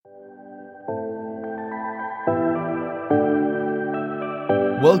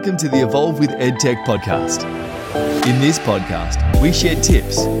Welcome to the Evolve with EdTech podcast. In this podcast, we share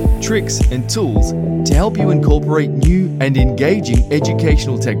tips, tricks, and tools to help you incorporate new and engaging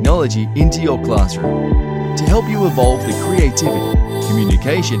educational technology into your classroom to help you evolve the creativity,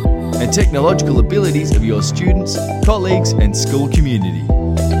 communication, and technological abilities of your students, colleagues, and school community.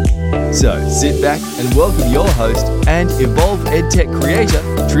 So sit back and welcome your host and Evolve EdTech creator,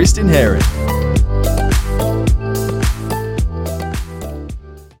 Tristan Heron.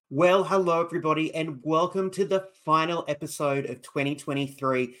 Well, hello everybody, and welcome to the final episode of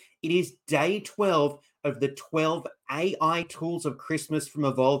 2023. It is day 12 of the 12 AI tools of Christmas from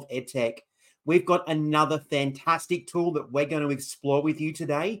Evolve EdTech. We've got another fantastic tool that we're going to explore with you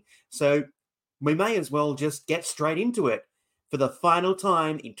today, so we may as well just get straight into it. For the final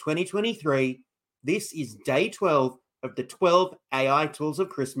time in 2023, this is day 12 of the 12 AI tools of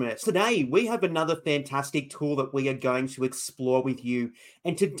Christmas. Today, we have another fantastic tool that we are going to explore with you.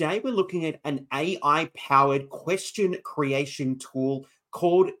 And today we're looking at an AI-powered question creation tool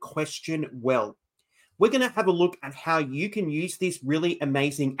called QuestionWell. We're going to have a look at how you can use this really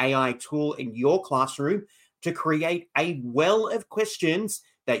amazing AI tool in your classroom to create a well of questions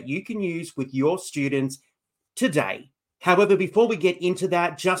that you can use with your students today. However, before we get into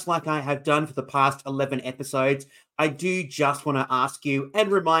that, just like I have done for the past 11 episodes, I do just want to ask you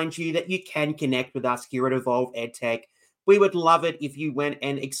and remind you that you can connect with us here at Evolve EdTech. We would love it if you went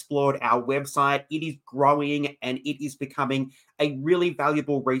and explored our website. It is growing and it is becoming a really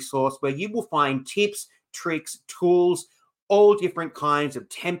valuable resource where you will find tips, tricks, tools, all different kinds of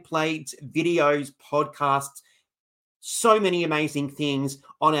templates, videos, podcasts, so many amazing things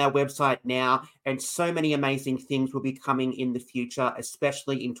on our website now, and so many amazing things will be coming in the future,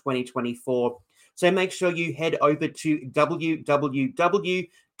 especially in 2024. So make sure you head over to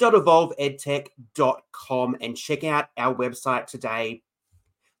www.evolveedtech.com and check out our website today.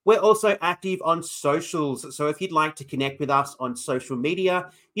 We're also active on socials. So if you'd like to connect with us on social media,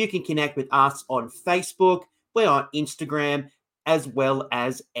 you can connect with us on Facebook. We're on Instagram as well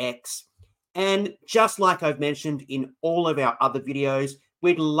as X. And just like I've mentioned in all of our other videos,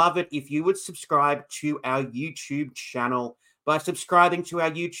 we'd love it if you would subscribe to our YouTube channel. By subscribing to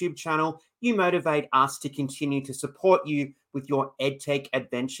our YouTube channel, you motivate us to continue to support you with your EdTech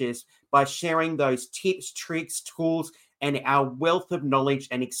adventures by sharing those tips, tricks, tools, and our wealth of knowledge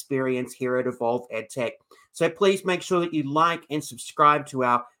and experience here at Evolve EdTech. So please make sure that you like and subscribe to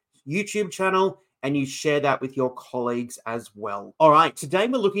our YouTube channel and you share that with your colleagues as well. All right, today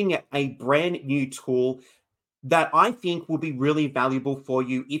we're looking at a brand new tool that I think will be really valuable for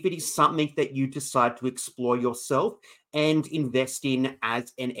you if it is something that you decide to explore yourself and invest in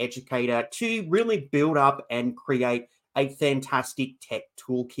as an educator to really build up and create a fantastic tech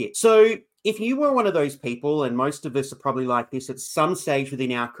toolkit. So if you were one of those people, and most of us are probably like this at some stage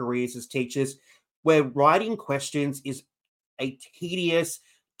within our careers as teachers, where writing questions is a tedious,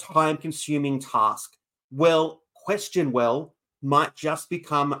 time-consuming task, well, QuestionWell might just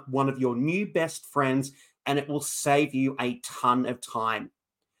become one of your new best friends, and it will save you a ton of time.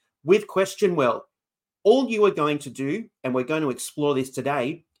 With QuestionWell, all you are going to do, and we're going to explore this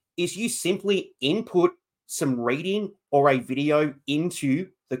today, is you simply input some reading or a video into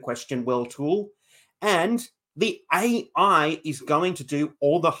the QuestionWell tool, and the AI is going to do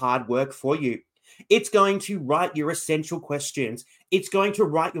all the hard work for you. It's going to write your essential questions. It's going to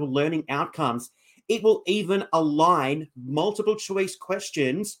write your learning outcomes. It will even align multiple choice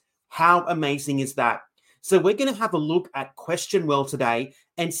questions. How amazing is that? So we're going to have a look at QuestionWell today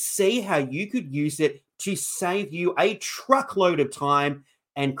and see how you could use it to save you a truckload of time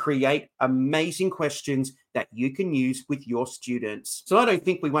and create amazing questions that you can use with your students. So I don't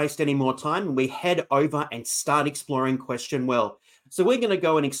think we waste any more time and we head over and start exploring QuestionWell. So we're going to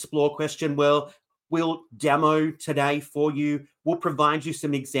go and explore QuestionWell. We'll demo today for you. We'll provide you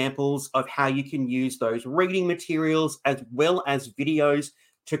some examples of how you can use those reading materials as well as videos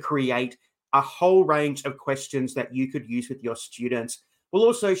to create a whole range of questions that you could use with your students. We'll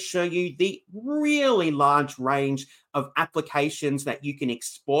also show you the really large range of applications that you can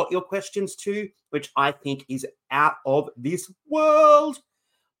export your questions to, which I think is out of this world.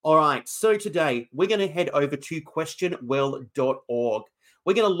 All right, so today we're going to head over to questionwell.org.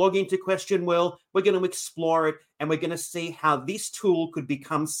 We're going to log into QuestionWell, we're going to explore it, and we're going to see how this tool could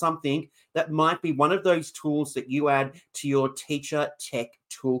become something that might be one of those tools that you add to your teacher tech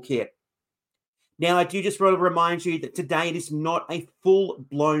toolkit. Now, I do just want to remind you that today it is not a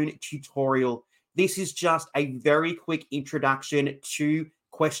full-blown tutorial. This is just a very quick introduction to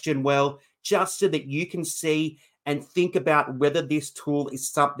QuestionWell, just so that you can see and think about whether this tool is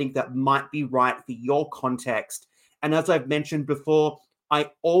something that might be right for your context. And as I've mentioned before, I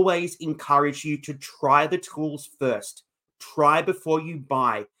always encourage you to try the tools first. Try before you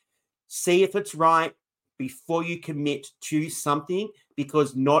buy. See if it's right before you commit to something,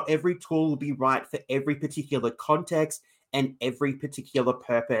 because not every tool will be right for every particular context and every particular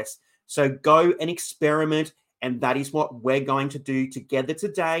purpose. So go and experiment, and that is what we're going to do together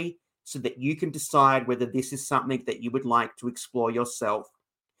today so that you can decide whether this is something that you would like to explore yourself.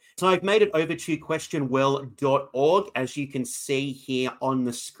 So I've made it over to questionwell.org, as you can see here on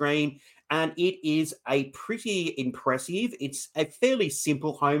the screen, and it is a pretty impressive, it's a fairly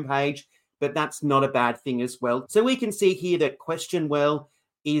simple homepage, but that's not a bad thing as well. So we can see here that QuestionWell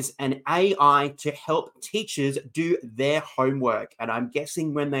is an AI to help teachers do their homework. And I'm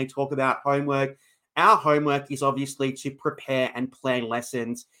guessing when they talk about homework, our homework is obviously to prepare and plan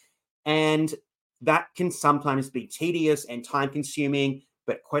lessons. And that can sometimes be tedious and time consuming,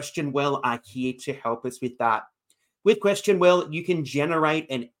 but QuestionWell are here to help us with that. With QuestionWell, you can generate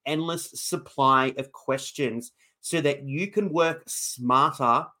an endless supply of questions so that you can work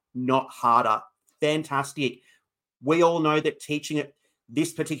smarter, not harder. Fantastic. We all know that teaching at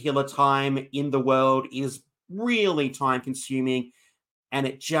this particular time in the world is really time consuming, and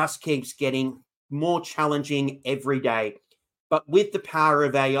it just keeps getting more challenging every day. But with the power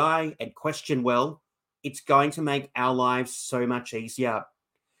of AI and QuestionWell, it's going to make our lives so much easier.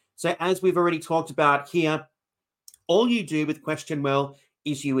 So as we've already talked about here, all you do with QuestionWell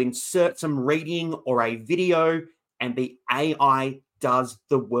is you insert some reading or a video, and the AI does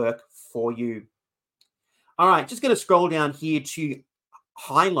the work for you. All right, just going to scroll down here to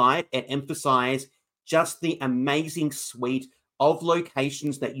highlight and emphasize just the amazing suite of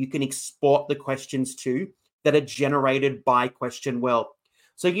locations that you can export the questions to that are generated by QuestionWell.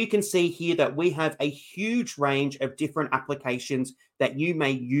 So you can see here that we have a huge range of different applications that you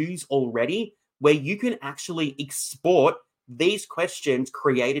may use already, where you can actually export these questions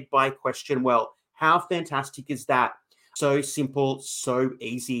created by QuestionWell. How fantastic is that? So simple, so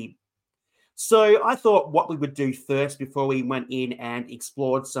easy. So I thought what we would do first before we went in and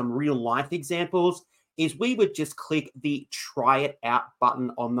explored some real life examples is we would just click the try it out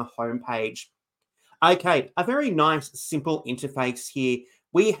button on the homepage. Okay, a very nice, simple interface here.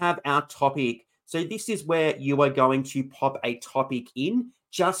 We have our topic. So this is where you are going to pop a topic in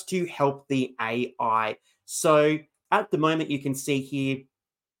just to help the AI. So at the moment, you can see here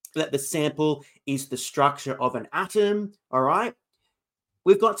that the sample is the structure of an atom, all right?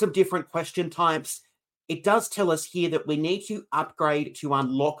 We've got some different question types. It does tell us here that we need to upgrade to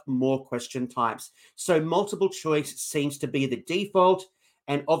unlock more question types. So multiple choice seems to be the default.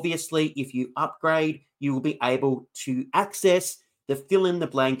 And obviously, if you upgrade, you will be able to access the fill in the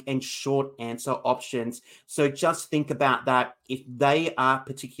blank and short answer options. So just think about that if they are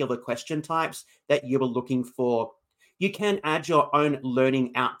particular question types that you are looking for. You can add your own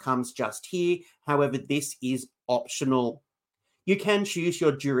learning outcomes just here. However, this is optional. You can choose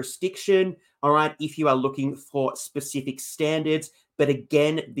your jurisdiction, all right, if you are looking for specific standards. But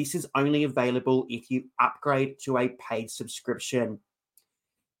again, this is only available if you upgrade to a paid subscription.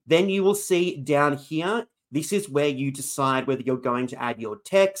 Then you will see down here, this is where you decide whether you're going to add your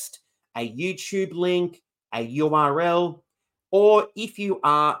text, a YouTube link, a URL, or if you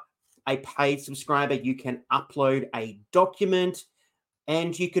are a paid subscriber, you can upload a document,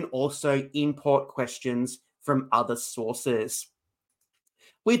 and you can also import questions from other sources.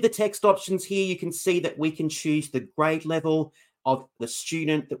 With the text options here, you can see that we can choose the grade level of the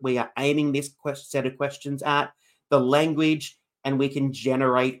student that we are aiming this set of questions at, the language, and we can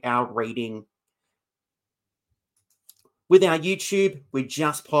generate our reading. With our YouTube, we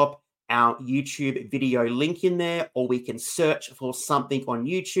just pop our YouTube video link in there, or we can search for something on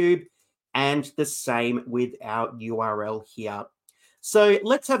YouTube, and the same with our URL here. So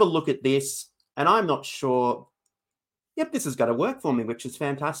let's have a look at this, and I'm not sure. Yep, this is going to work for me, which is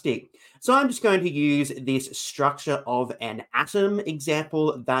fantastic. So I'm just going to use this structure of an atom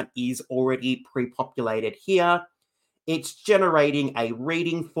example that is already pre-populated here. It's generating a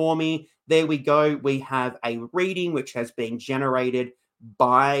reading for me. There we go. We have a reading which has been generated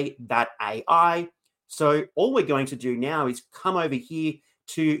by that AI. So all we're going to do now is come over here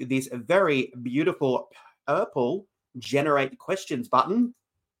to this very beautiful purple generate questions button,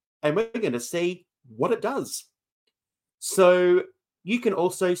 and we're going to see what it does. So you can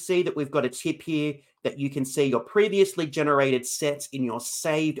also see that we've got a tip here that you can see your previously generated sets in your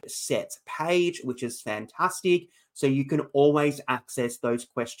saved sets page, which is fantastic. So you can always access those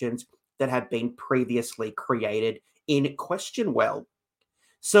questions that have been previously created in QuestionWell.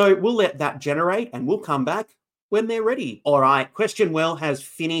 So we'll let that generate and we'll come back when they're ready. All right, QuestionWell has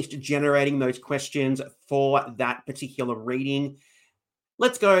finished generating those questions for that particular reading.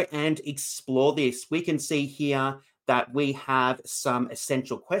 let's go and explore this. We can see here that we have some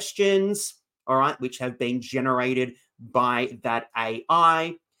essential questions, all right, which have been generated by that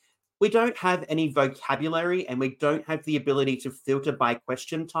AI. We don't have any vocabulary and we don't have the ability to filter by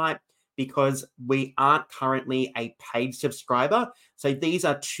question type because we aren't currently a paid subscriber. So these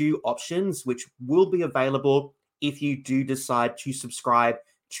are two options which will be available if you do decide to subscribe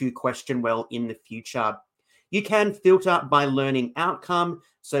to QuestionWell in the future. You can filter by learning outcome.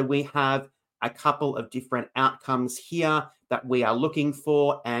 So we have a couple of different outcomes here that we are looking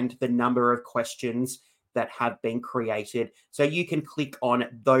for and the number of questions that have been created. So you can click on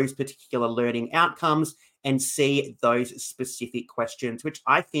those particular learning outcomes and see those specific questions, which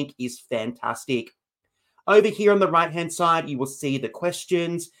I think is fantastic. Over here on the right-hand side, you will see the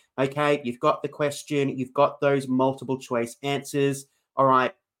questions. Okay, you've got the question, you've got those multiple choice answers, all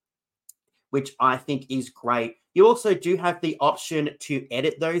right, which I think is great. You also do have the option to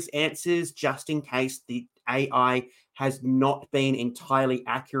edit those answers just in case the AI has not been entirely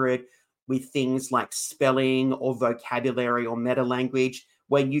accurate with things like spelling or vocabulary or meta language,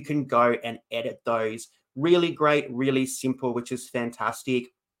 where you can go and edit those. Really great, really simple, which is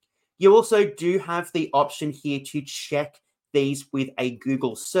fantastic. You also do have the option here to check these with a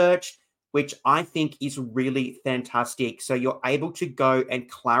Google search, which I think is really fantastic. So you're able to go and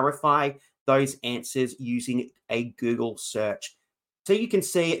clarify those answers using a Google search. So you can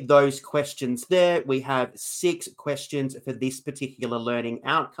see those questions there. We have 6 questions for this particular learning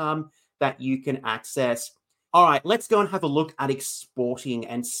outcome that you can access. All right, let's go and have a look at exporting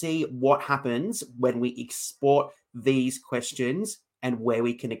and see what happens when we export these questions and where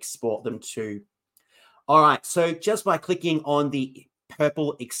we can export them to. All right, so just by clicking on the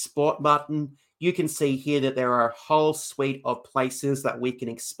purple export button, you can see here that there are a whole suite of places that we can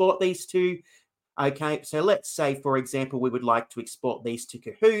export these to. Okay, so let's say, for example, we would like to export these to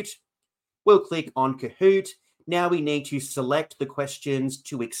Kahoot. We'll click on Kahoot. Now we need to select the questions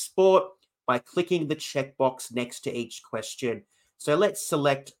to export by clicking the checkbox next to each question. So let's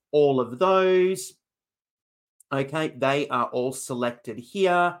select all of those. Okay, they are all selected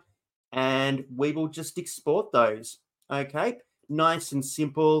here, and we will just export those. Okay, nice and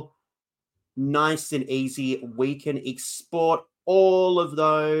simple, nice and easy. We can export all of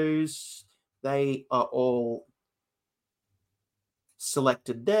those. They are all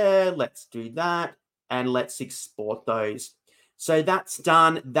selected there. Let's do that, and let's export those. So that's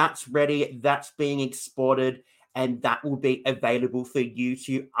done, that's ready, that's being exported, and that will be available for you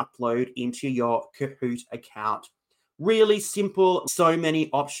to upload into your Kahoot account. Really simple, so many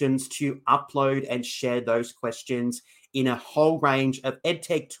options to upload and share those questions in a whole range of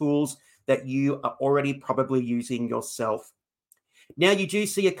EdTech tools that you are already probably using yourself. Now, you do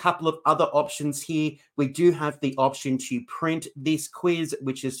see a couple of other options here. We do have the option to print this quiz,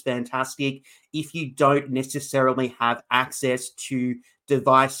 which is fantastic. If you don't necessarily have access to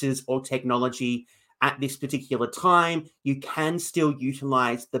devices or technology at this particular time, you can still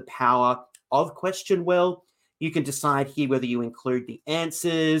utilize the power of QuestionWell. You can decide here whether you include the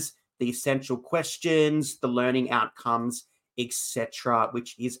answers, the essential questions, the learning outcomes, etc.,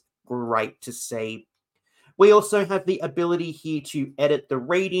 which is great to see. We also have the ability here to edit the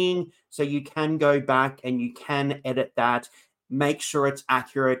reading, so you can go back and you can edit that, make sure it's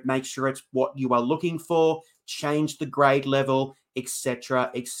accurate, make sure it's what you are looking for, change the grade level, etc.,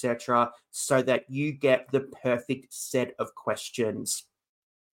 so that you get the perfect set of questions.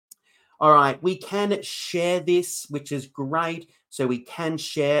 All right, we can share this, which is great. So we can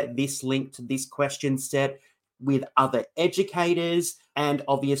share this link to this question set with other educators, and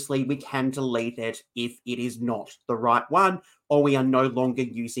obviously we can delete it if it is not the right one, or we are no longer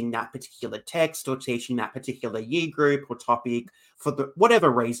using that particular text or teaching that particular year group or topic for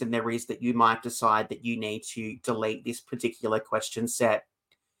whatever reason there is that you might decide that you need to delete this particular question set.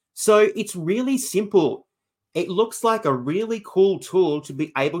 So it's really simple. It looks like a really cool tool to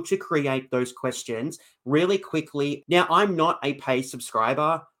be able to create those questions really quickly. Now, I'm not a paid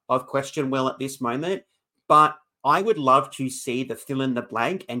subscriber of QuestionWell at this moment, but I would love to see the fill in the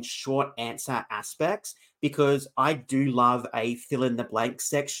blank and short answer aspects, because I do love a fill in the blank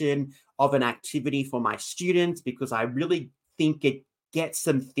section of an activity for my students, because I really think it gets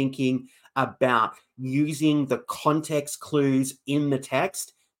them thinking about using the context clues in the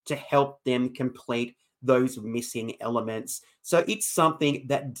text to help them complete those missing elements. So it's something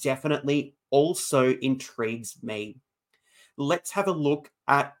that definitely also intrigues me. Let's have a look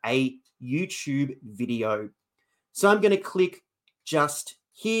at a YouTube video. So I'm going to click just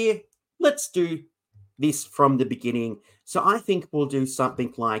here. Let's do this from the beginning. So I think we'll do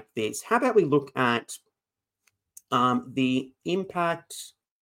something like this. How about we look at the impact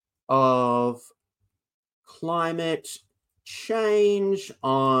of climate change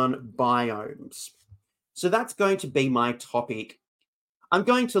on biomes. So that's going to be my topic. I'm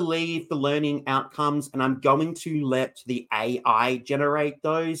going to leave the learning outcomes and I'm going to let the AI generate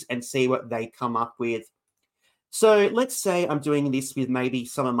those and see what they come up with. So let's say I'm doing this with maybe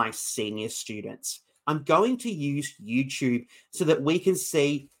some of my senior students. I'm going to use YouTube so that we can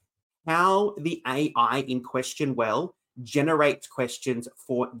see how the AI in Questionwell generates questions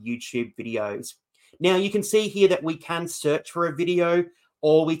for YouTube videos. Now you can see here that we can search for a video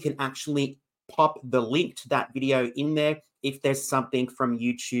or we can actually pop the link to that video in there if there's something from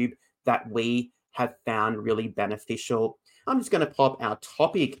YouTube that we have found really beneficial. I'm just going to pop our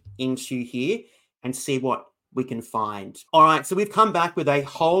topic into here and see what we can find. All right, so we've come back with a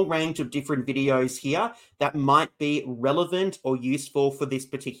whole range of different videos here that might be relevant or useful for this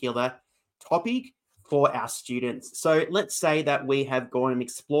particular topic for our students. So let's say that we have gone and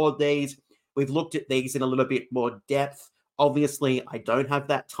explored these. We've looked at these in a little bit more depth. Obviously, I don't have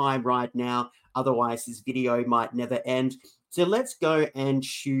that time right now. Otherwise, this video might never end. So let's go and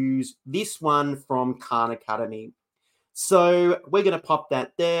choose this one from Khan Academy. So we're going to pop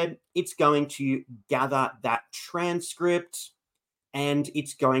that there. It's going to gather that transcript and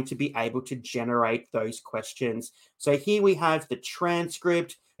it's going to be able to generate those questions. So here we have the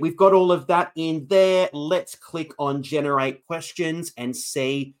transcript. We've got all of that in there. Let's click on generate questions and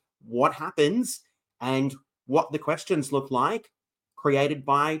see what happens and what the questions look like created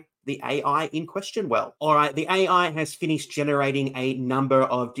by the AI in Questionwell. All right, the AI has finished generating a number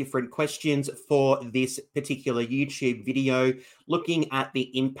of different questions for this particular YouTube video, looking at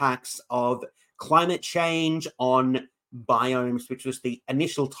the impacts of climate change on biomes, which was the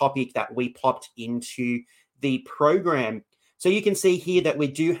initial topic that we popped into the program. So you can see here that we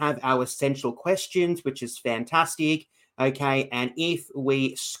do have our essential questions, which is fantastic. Okay, and if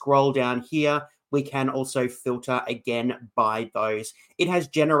we scroll down here, we can also filter again by those. It has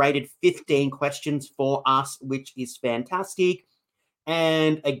generated 15 questions for us, which is fantastic.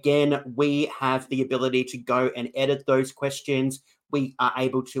 And again, we have the ability to go and edit those questions. We are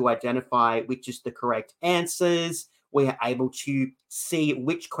able to identify which is the correct answers. We are able to see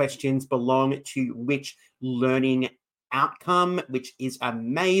which questions belong to which learning outcome, which is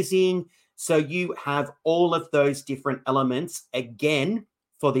amazing. So you have all of those different elements again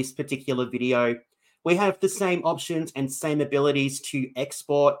for this particular video. We have the same options and same abilities to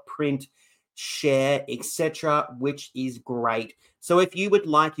export, print, share, etc., which is great. So if you would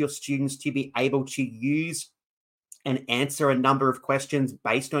like your students to be able to use and answer a number of questions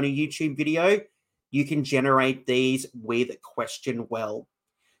based on a YouTube video, you can generate these with Questionwell.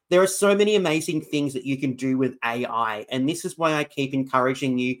 There are so many amazing things that you can do with AI, and this is why I keep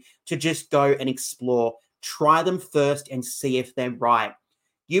encouraging you to just go and explore. Try them first and see if they're right.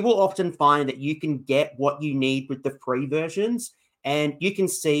 You will often find that you can get what you need with the free versions, and you can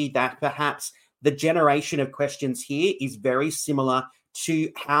see that perhaps the generation of questions here is very similar to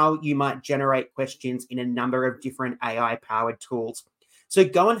how you might generate questions in a number of different AI-powered tools. So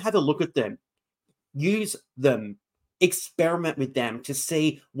go and have a look at them. Use them. Experiment with them to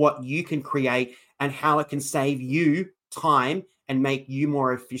see what you can create and how it can save you time and make you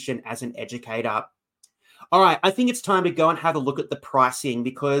more efficient as an educator. All right, I think it's time to go and have a look at the pricing,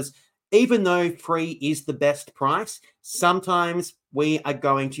 because even though free is the best price, sometimes we are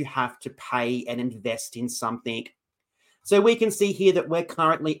going to have to pay and invest in something. So we can see here that we're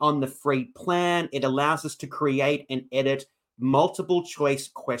currently on the free plan. It allows us to create and edit multiple choice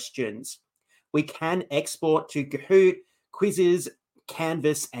questions. We can export to Kahoot, quizzes,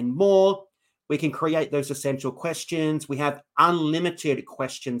 Canvas, and more. We can create those essential questions. We have unlimited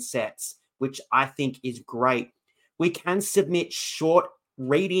question sets, which I think is great. We can submit short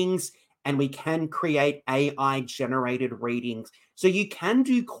readings and we can create AI-generated readings. So you can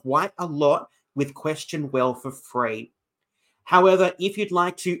do quite a lot with Questionwell for free. However, if you'd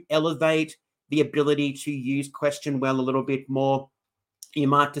like to elevate the ability to use Questionwell a little bit more, you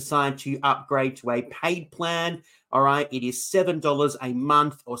might decide to upgrade to a paid plan. All right, it is $7 a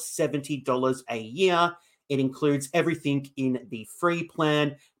month or $70 a year. It includes everything in the free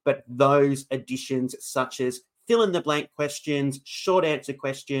plan, but those additions such as fill in the blank questions, short answer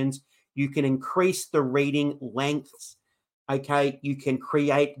questions, you can increase the reading lengths. Okay, you can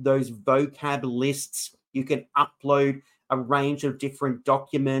create those vocab lists. You can upload a range of different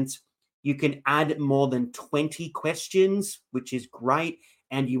documents. You can add more than 20 questions, which is great,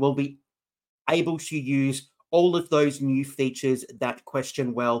 and you will be able to use all of those new features that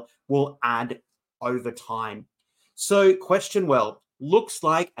Questionwell will add over time. So Questionwell, looks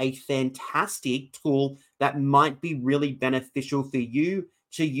like a fantastic tool that might be really beneficial for you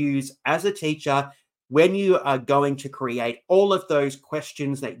to use as a teacher when you are going to create all of those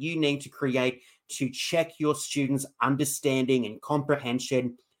questions that you need to create to check your students' understanding and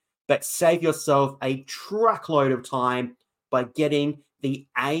comprehension, but save yourself a truckload of time by getting the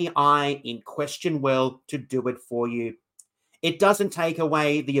AI in Question Well to do it for you. It doesn't take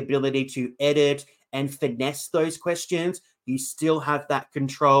away the ability to edit and finesse those questions. You still have that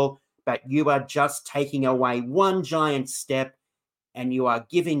control, but you are just taking away one giant step and you are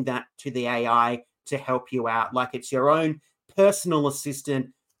giving that to the AI to help you out like it's your own personal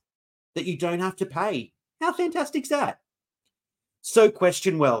assistant that you don't have to pay. How fantastic is that? So,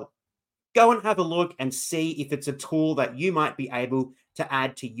 Question Well. Go and have a look and see if it's a tool that you might be able to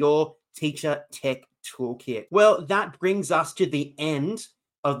add to your teacher tech toolkit. Well, that brings us to the end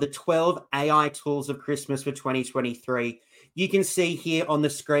of the 12 AI tools of Christmas for 2023. You can see here on the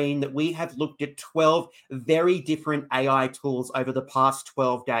screen that we have looked at 12 very different AI tools over the past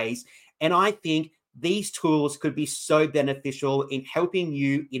 12 days. And I think these tools could be so beneficial in helping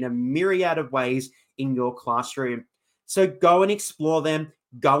you in a myriad of ways in your classroom. So go and explore them,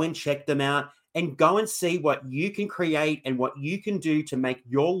 go and check them out, and go and see what you can create and what you can do to make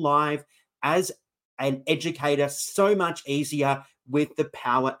your life as an educator so much easier with the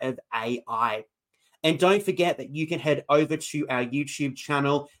power of AI. And don't forget that you can head over to our YouTube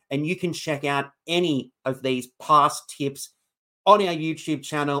channel and you can check out any of these past tips on our YouTube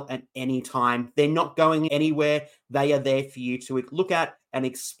channel at any time. They're not going anywhere. They are there for you to look at and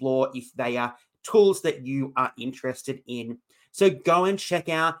explore if they are tools that you are interested in. So go and check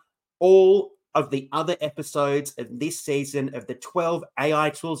out all of the other episodes of this season of the 12 AI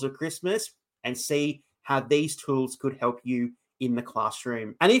tools of Christmas and see how these tools could help you in the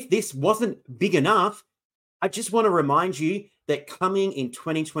classroom. And if this wasn't big enough, I just want to remind you that coming in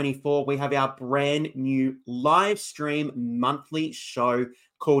 2024, we have our brand new live stream monthly show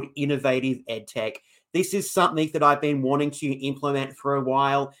called Innovative EdTech. This is something that I've been wanting to implement for a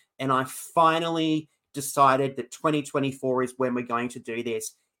while, and I finally decided that 2024 is when we're going to do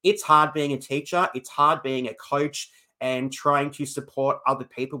this. It's hard being a teacher, it's hard being a coach and trying to support other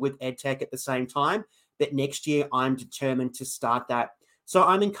people with EdTech at the same time. But next year, I'm determined to start that. So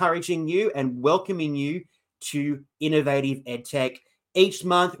I'm encouraging you and welcoming you to Innovative EdTech. Each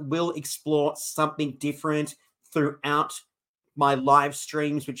month, we'll explore something different throughout my live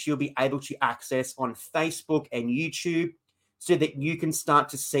streams, which you'll be able to access on Facebook and YouTube so that you can start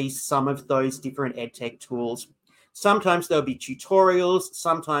to see some of those different EdTech tools. Sometimes there'll be tutorials,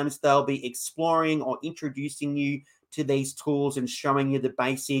 sometimes they'll be exploring or introducing you to these tools and showing you the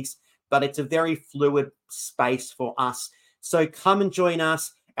basics, but it's a very fluid space for us. So come and join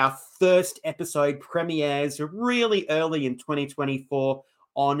us. Our first episode premieres really early in 2024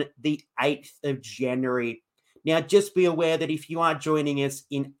 on the 8th of January. Now, just be aware that if you are joining us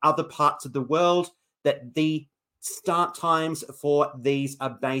in other parts of the world, that the start times for these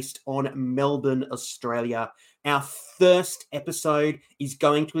are based on Melbourne, Australia. Our first episode is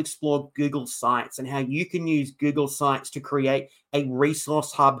going to explore Google Sites and how you can use Google Sites to create a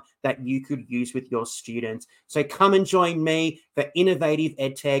resource hub that you could use with your students. So come and join me for Innovative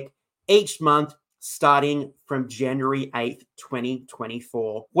EdTech each month starting from January 8th,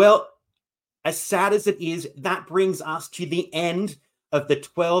 2024. Well, as sad as it is, that brings us to the end of the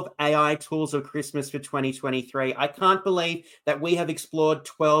 12 AI tools of Christmas for 2023. I can't believe that we have explored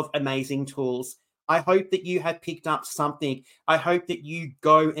 12 amazing tools. I hope that you have picked up something. I hope that you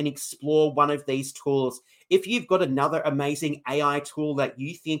go and explore one of these tools. If you've got another amazing AI tool that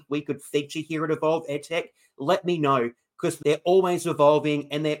you think we could feature here at Evolve EdTech, let me know, because they're always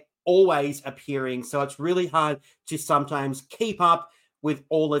evolving and they're always appearing. So it's really hard to sometimes keep up with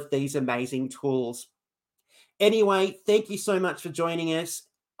all of these amazing tools. Anyway, thank you so much for joining us.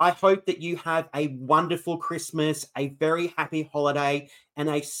 I hope that you have a wonderful Christmas, a very happy holiday, and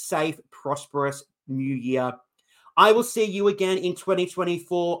a safe, prosperous new year. I will see you again in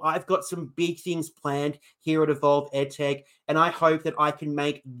 2024. I've got some big things planned here at Evolve EdTech, and I hope that I can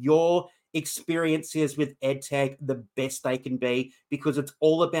make your experiences with EdTech the best they can be, because it's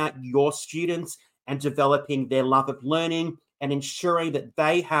all about your students and developing their love of learning and ensuring that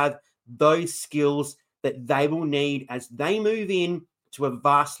they have those skills that they will need as they move in to a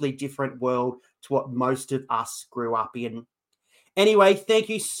vastly different world to what most of us grew up in. Anyway, thank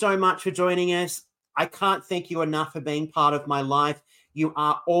you so much for joining us. I can't thank you enough for being part of my life. You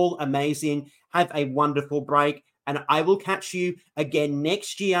are all amazing. Have a wonderful break, and I will catch you again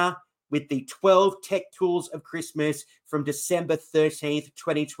next year with the 12 tech tools of Christmas from December 13th,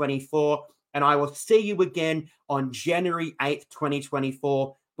 2024. And I will see you again on January 8th,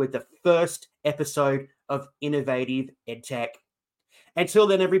 2024 with the first episode of Innovative EdTech. Until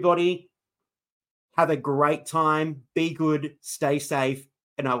then, everybody, have a great time, be good, stay safe,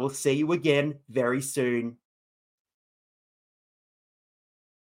 and I will see you again very soon.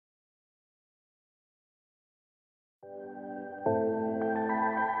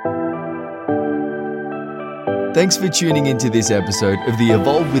 Thanks for tuning into this episode of the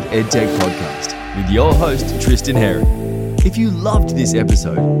Evolve with EdTech podcast with your host, Tristan Herron. If you loved this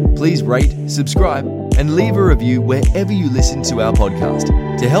episode, please rate, subscribe, and leave a review wherever you listen to our podcast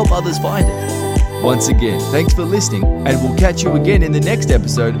to help others find it. Once again, thanks for listening, and we'll catch you again in the next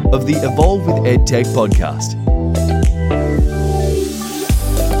episode of the Evolve with EdTech podcast.